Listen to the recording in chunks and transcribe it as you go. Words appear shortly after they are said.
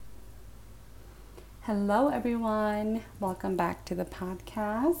Hello, everyone. Welcome back to the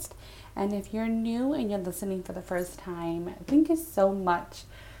podcast. And if you're new and you're listening for the first time, thank you so much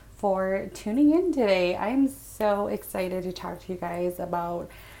for tuning in today. I'm so excited to talk to you guys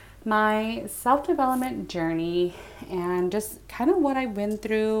about my self development journey and just kind of what I've been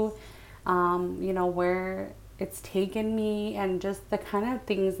through, where it's taken me, and just the kind of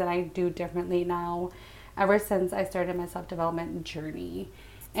things that I do differently now ever since I started my self development journey.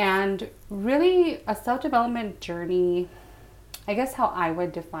 And really, a self development journey, I guess how I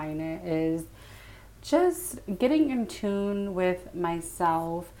would define it is just getting in tune with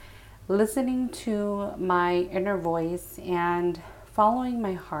myself, listening to my inner voice, and following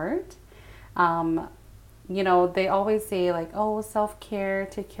my heart. Um, they always say, like, oh, self care,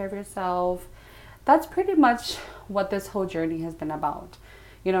 take care of yourself. That's pretty much what this whole journey has been about.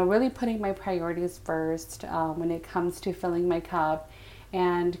 Really putting my priorities first when it comes to filling my cup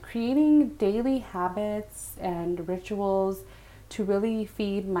and creating daily habits and rituals to really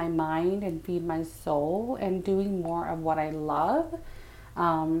feed my mind and feed my soul and doing more of what I love.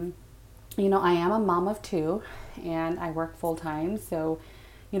 Um, I am a mom of two and I work full time. So,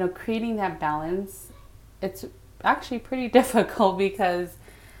 creating that balance, it's actually pretty difficult because,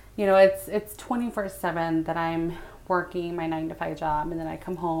 it's 24/7 that I'm working my 9 to 5 job, and then I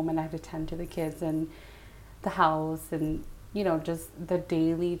come home and I have to tend to the kids and the house and, just the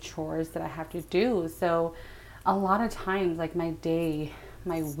daily chores that I have to do. So a lot of times, like my day,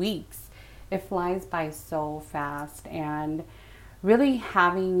 my weeks, it flies by so fast. And really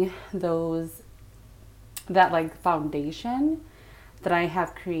having that like foundation that I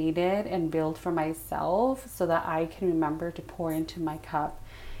have created and built for myself so that I can remember to pour into my cup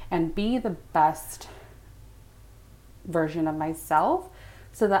and be the best version of myself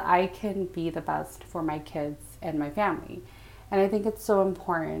so that I can be the best for my kids and my family. And I think it's so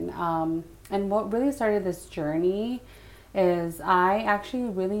important. And what really started this journey is I actually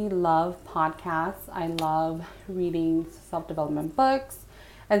really love podcasts. I love reading self development books.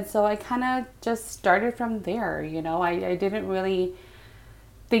 And so I kind of just started from there. I didn't really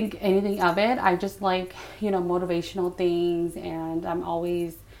think anything of it. I just like, motivational things, and I'm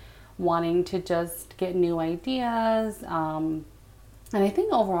always wanting to just get new ideas. And I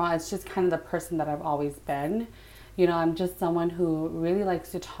think overall, it's just kind of the person that I've always been. I'm just someone who really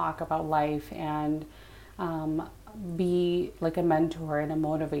likes to talk about life and be like a mentor and a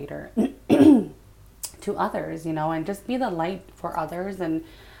motivator to others, and just be the light for others. And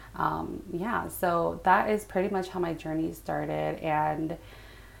so that is pretty much how my journey started. And,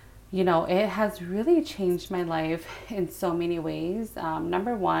 it has really changed my life in so many ways.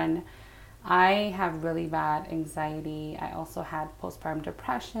 Number one, I have really bad anxiety. I also had postpartum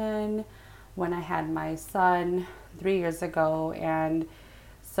depression when I had my son 3 years ago. And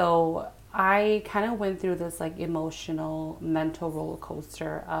so I kind of went through this like emotional, mental roller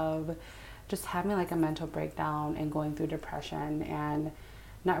coaster of just having like a mental breakdown and going through depression and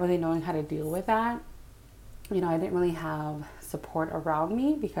not really knowing how to deal with that. I didn't really have support around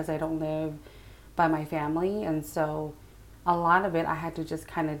me because I don't live by my family. And so a lot of it, I had to just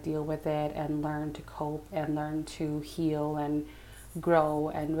kind of deal with it and learn to cope and learn to heal and grow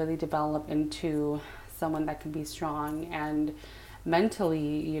and really develop into someone that can be strong. And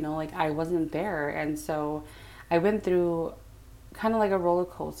mentally, like I wasn't there. And so I went through kind of like a roller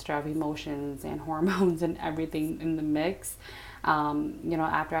coaster of emotions and hormones and everything in the mix.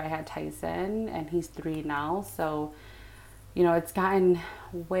 After I had Tyson, and he's 3 now. So, it's gotten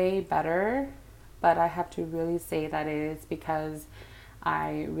way better, but I have to really say that it is because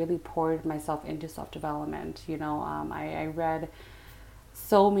I really poured myself into self development. I read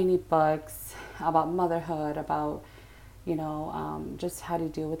so many books about motherhood, about, just how to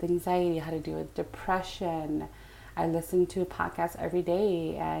deal with anxiety, how to deal with depression. I listened to podcasts every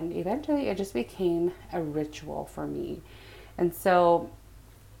day, and eventually it just became a ritual for me. And so,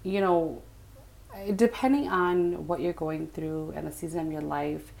 you know, depending on what you're going through and the season of your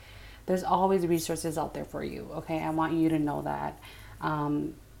life, there's always resources out there for you. Okay, I want you to know that.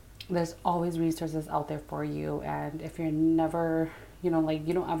 There's always resources out there for you. And if you're never, you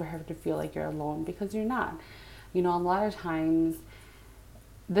don't ever have to feel like you're alone, because you're not. A lot of times,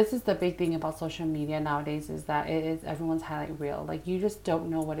 this is the big thing about social media nowadays, is that it is everyone's highlight reel. Like, you just don't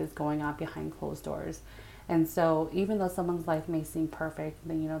know what is going on behind closed doors. And so even though someone's life may seem perfect,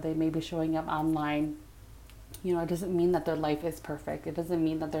 then, they may be showing up online, it doesn't mean that their life is perfect. It doesn't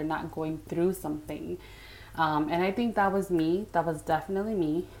mean that they're not going through something. And I think that was me. That was definitely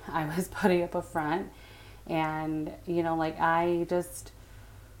me. I was putting up a front. And, I just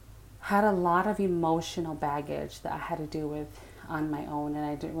had a lot of emotional baggage that I had to deal with on my own, and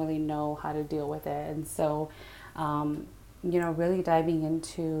I didn't really know how to deal with it. And so, really diving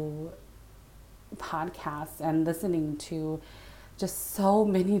into podcasts and listening to just so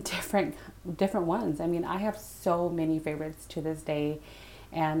many different ones. I mean, I have so many favorites to this day,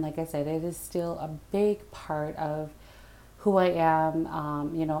 and like I said, it is still a big part of who I am.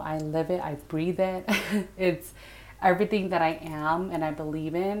 I live it, I breathe it. It's everything that I am and I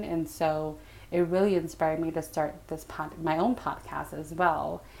believe in, and so it really inspired me to start my own podcast as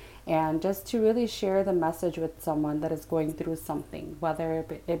well, and just to really share the message with someone that is going through something, whether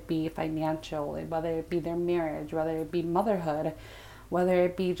it be financial, whether it be their marriage, whether it be motherhood, whether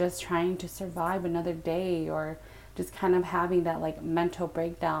it be just trying to survive another day, or just kind of having that like mental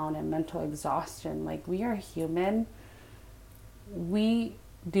breakdown and mental exhaustion. Like, we are human, we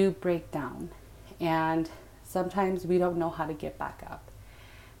do break down, and sometimes we don't know how to get back up.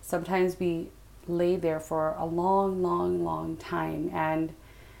 Sometimes we lay there for a long, long, long time, and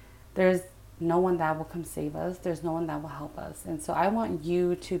there's no one that will come save us. There's no one that will help us. And so I want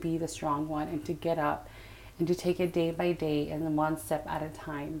you to be the strong one and to get up and to take it day by day and one step at a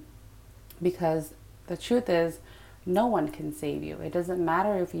time. Because the truth is, no one can save you. It doesn't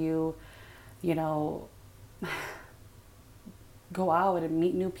matter if you go out and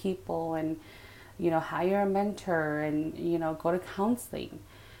meet new people and, hire a mentor and, go to counseling.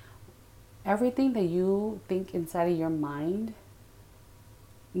 Everything that you think inside of your mind,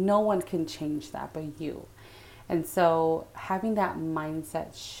 no one can change that but you. And so having that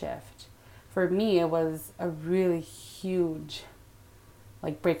mindset shift, for me, it was a really huge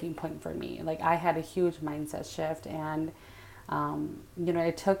breaking point for me. Like, I had a huge mindset shift, and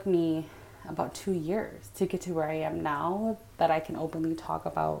it took me about 2 years to get to where I am now, that I can openly talk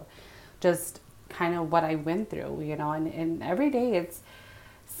about just kind of what I went through, and every day it's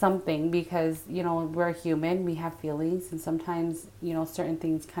something, because we're human, we have feelings, and sometimes certain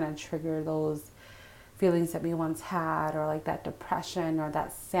things kind of trigger those feelings that we once had, or like that depression or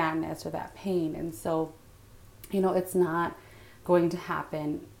that sadness or that pain. And so it's not going to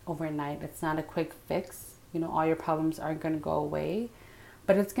happen overnight. It's not a quick fix. All your problems aren't going to go away,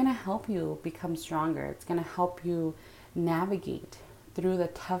 but it's going to help you become stronger. It's going to help you navigate through the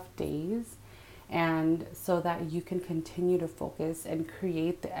tough days, and so that you can continue to focus and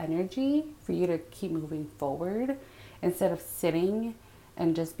create the energy for you to keep moving forward, instead of sitting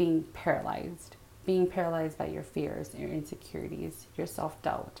and just being paralyzed by your fears, your insecurities, your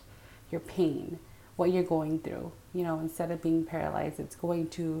self-doubt, your pain, what you're going through. Instead of being paralyzed, it's going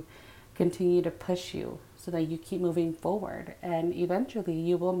to continue to push you so that you keep moving forward, and eventually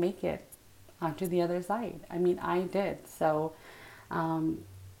you will make it onto the other side. I mean, I did. So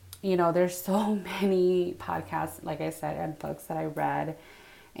there's so many podcasts, like I said, and books that I read,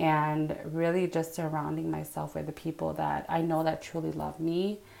 and really just surrounding myself with the people that I know that truly love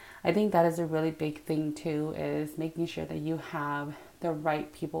me. I think that is a really big thing too, is making sure that you have the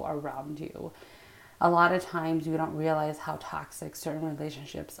right people around you. A lot of times we don't realize how toxic certain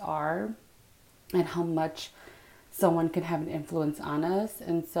relationships are, and how much someone can have an influence on us.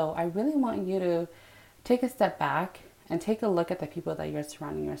 And so I really want you to take a step back and take a look at the people that you're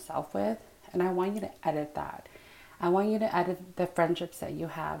surrounding yourself with. And I want you to edit that. I want you to edit the friendships that you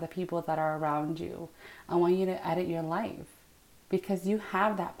have, the people that are around you. I want you to edit your life, because you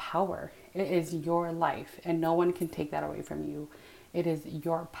have that power. It is your life, and no one can take that away from you. It is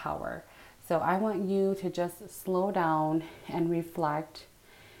your power. So I want you to just slow down and reflect,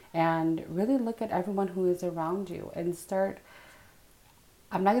 and really look at everyone who is around you, and start.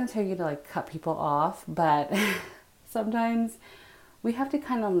 I'm not going to tell you to cut people off, but sometimes we have to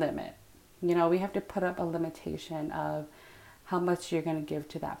kind of limit. We have to put up a limitation of how much you're going to give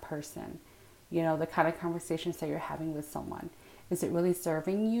to that person. The kind of conversations that you're having with someone. Is it really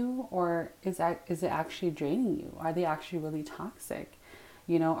serving you, or is it actually draining you? Are they actually really toxic?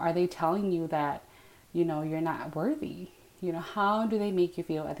 Are they telling you that, you're not worthy? How do they make you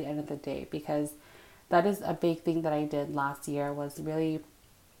feel at the end of the day? Because that is a big thing that I did last year, was really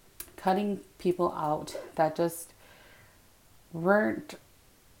cutting people out that just weren't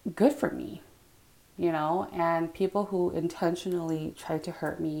good for me, and people who intentionally tried to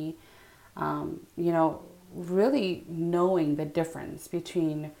hurt me, really knowing the difference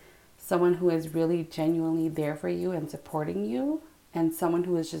between someone who is really genuinely there for you and supporting you, and someone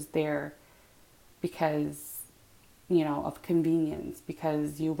who is just there because, of convenience,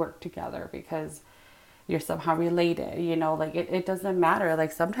 because you work together, because you're somehow related, it doesn't matter.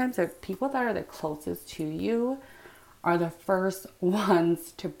 Sometimes the people that are the closest to you are the first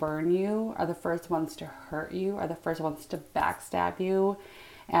ones to burn you, are the first ones to hurt you, are the first ones to backstab you,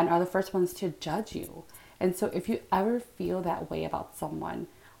 and are the first ones to judge you. And so if you ever feel that way about someone,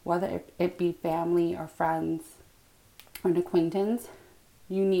 whether it be family or friends or an acquaintance,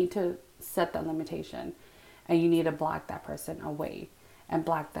 you need to set that limitation and you need to block that person away and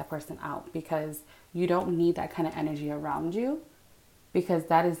block that person out, because you don't need that kind of energy around you, because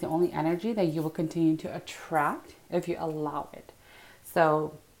that is the only energy that you will continue to attract if you allow it.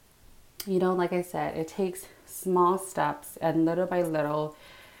 So, like I said, it takes small steps, and little by little,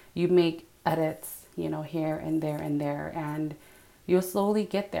 you make edits, here and there and there, and you'll slowly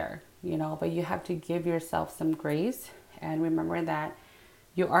get there, but you have to give yourself some grace and remember that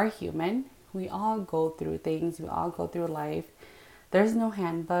you are human. We all go through things, we all go through life. There's no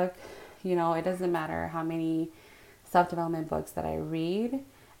handbook, it doesn't matter how many self-development books that I read.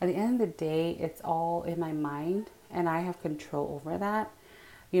 At the end of the day, it's all in my mind and I have control over that.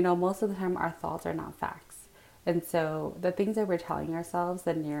 Most of the time our thoughts are not facts. And so the things that we're telling ourselves,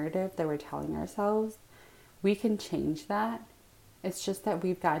 the narrative that we're telling ourselves, we can change that. It's just that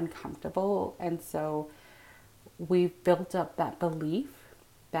we've gotten comfortable. And so we've built up that belief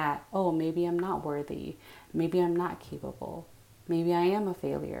that, oh, maybe I'm not worthy. Maybe I'm not capable. Maybe I am a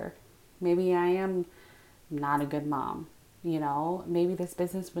failure. Maybe I am not a good mom. Maybe this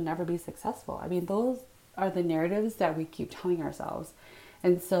business would never be successful. I mean, those are the narratives that we keep telling ourselves.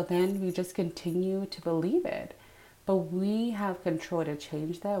 And so then we just continue to believe it. But we have control to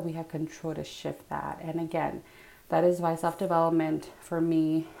change that. We have control to shift that. And again, that is why self-development for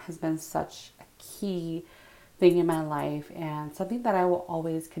me has been such a key thing in my life, and something that I will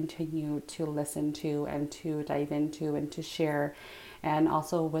always continue to listen to and to dive into and to share. And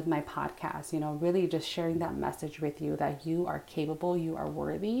also with my podcast, really just sharing that message with you that you are capable, you are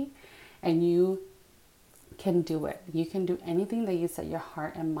worthy, and you can do it. You can do anything that you set your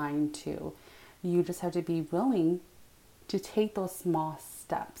heart and mind to. You just have to be willing to take those small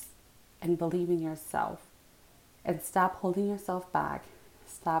steps and believe in yourself and stop holding yourself back.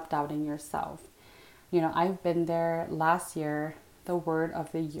 Stop doubting yourself. I've been there. Last year, the word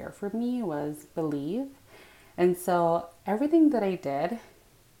of the year for me was believe. And so everything that I did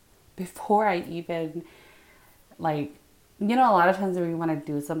before I even a lot of times when we want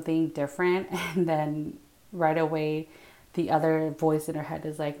to do something different and then right away the other voice in our head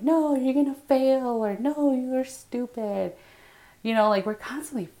is like, no, you're going to fail, or no, you're stupid. We're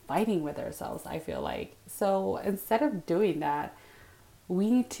constantly fighting with ourselves, I feel like. So instead of doing that, we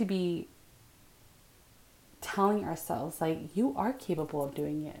need to be telling ourselves, you are capable of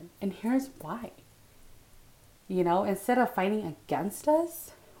doing it. And here's why. Instead of fighting against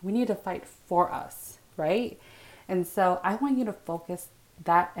us, we need to fight for us, right? And so I want you to focus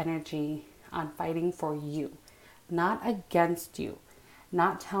that energy on fighting for you, not against you,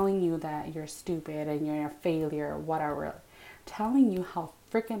 not telling you that you're stupid and you're a failure or whatever, telling you how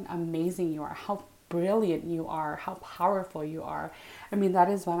freaking amazing you are, how brilliant you are, how powerful you are. I mean, that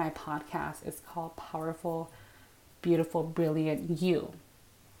is why my podcast is called Powerful, Beautiful, Brilliant You,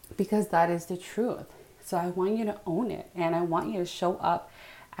 because that is the truth. So I want you to own it, and I want you to show up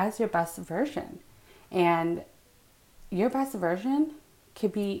as your best version. And your best version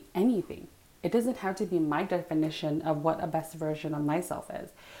could be anything. It doesn't have to be my definition of what a best version of myself is.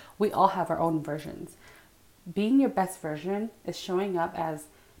 We all have our own versions. Being your best version is showing up as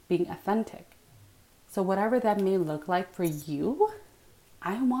being authentic. So whatever that may look like for you,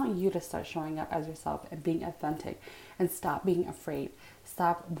 I want you to start showing up as yourself and being authentic, and stop being afraid.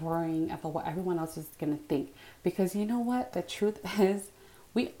 Stop worrying about what everyone else is going to think. Because you know what? The truth is,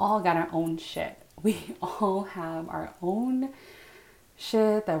 we all got our own shit. We all have our own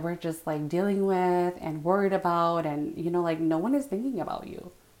shit that we're just dealing with and worried about. And, no one is thinking about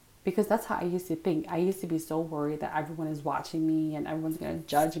you. Because that's how I used to think. I used to be so worried that everyone is watching me and everyone's going to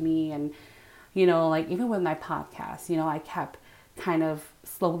judge me. And, even with my podcast, I kept kind of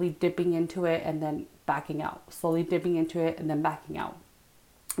slowly dipping into it and then backing out, slowly dipping into it and then backing out.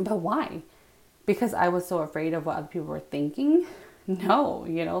 But why? Because I was so afraid of what other people were thinking? No,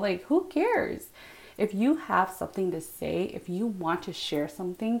 who cares? If you have something to say, if you want to share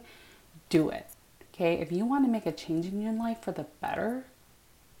something, do it. Okay? If you want to make a change in your life for the better,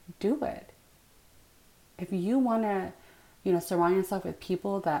 do it. If you want to, surround yourself with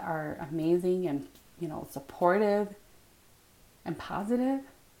people that are amazing and, supportive and positive,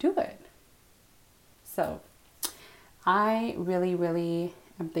 do it. So I really, really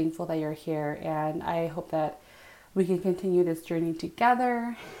am thankful that you're here, and I hope that we can continue this journey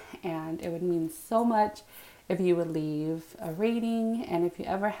together. And it would mean so much if you would leave a rating. And if you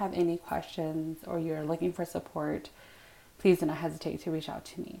ever have any questions or you're looking for support, please do not hesitate to reach out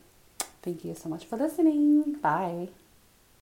to me. Thank you so much for listening. Bye.